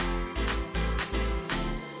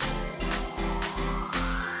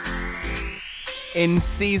In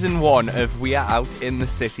season 1 of We Are Out in the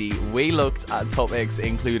City, we looked at topics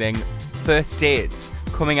including first dates,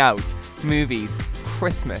 coming out, movies,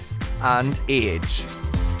 Christmas, and age.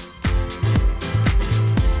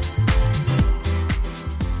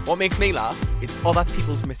 What makes me laugh is other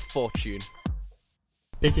people's misfortune.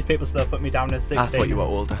 Because people still put me down as 16. I thought you were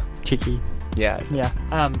older. Cheeky. Yeah. Yeah.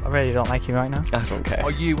 I really don't like you right now. I don't care.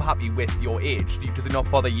 Are you happy with your age? Does it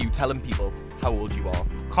not bother you telling people how old you are?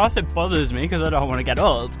 Of course it bothers me because I don't want to get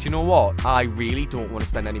old. Do you know what? I really don't want to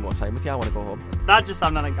spend any more time with you. I want to go home. That just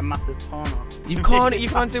sounded like a massive porno. You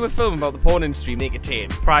can't do a film about the porn industry, make it tame.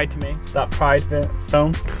 Pride to me. That Pride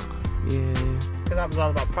film. Yeah. Because that was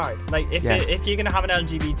all about pride. Like, if you're going to have an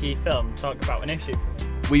LGBT film, talk about an issue for me.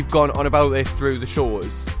 We've gone on about this through the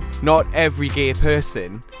shows. Not every gay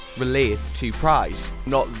person relates to Pride.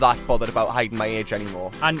 Not that bothered about hiding my age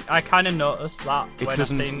anymore. And I kind of noticed that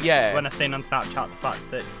when I seen on Snapchat the fact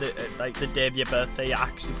that like the day of your birthday you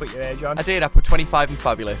actually put your age on. I did. I put 25 and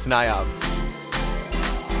fabulous, and I am.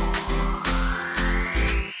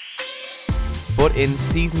 But in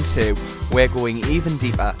season 2, we're going even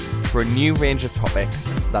deeper for a new range of topics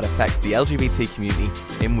that affect the LGBT community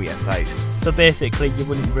in Wearside. So basically, you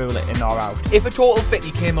wouldn't rule it in or out. If a total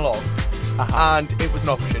fitty came along and it was an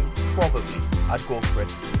option, probably I'd go for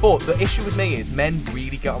it. But the issue with me is men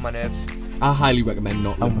really get on my nerves. I highly recommend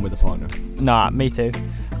not living with a partner. Nah, me too.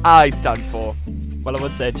 I stand for. Well, I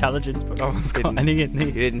would say intelligence, but no one's got any in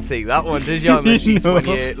You didn't see that one, did you, on the sheet No. when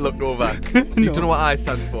you looked over? So you don't know what I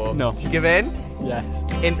stand for? No. Did you give in? Yes.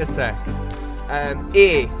 Intersex.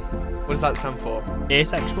 A. What does that stand for?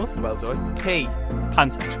 Asexual. Well done. P.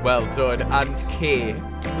 Pansexual. Well done. And K.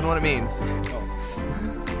 Don't know what it means.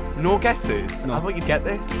 No guesses? No. I thought you'd get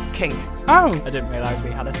this. Kink. Oh! I didn't realise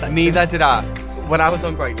we had a section. Neither did I. When I was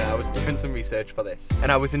on Grindr, I was doing some research for this,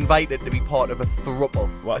 and I was invited to be part of a thruple.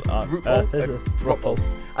 What? A thruple? Earth is a thruple.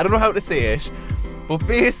 I don't know how to say it, but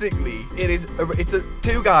basically, it's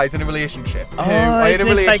two guys in a relationship. Oh, who are is in a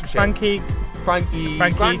this relationship. like Frankie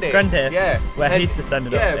Grande? Yeah. Where And- he's just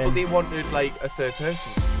ended up Yeah, in. but they wanted like a third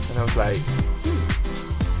person, and I was like,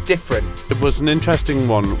 different. It was an interesting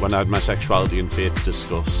one when I had my sexuality and faith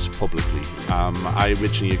discussed publicly. I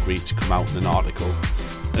originally agreed to come out in an article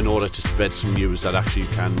in order to spread some news that actually you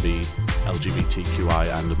can be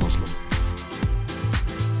LGBTQI and a Muslim.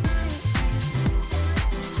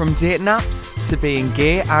 From dating apps to being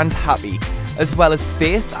gay and happy, as well as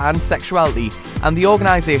faith and sexuality, and the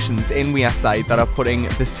organisations in Wearside that are putting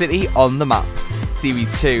the city on the map.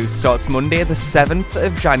 Series 2 starts Monday the 7th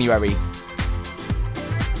of January.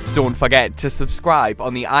 Don't forget to subscribe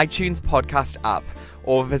on the iTunes podcast app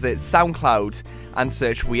or visit SoundCloud and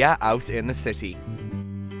search We Are Out in the City.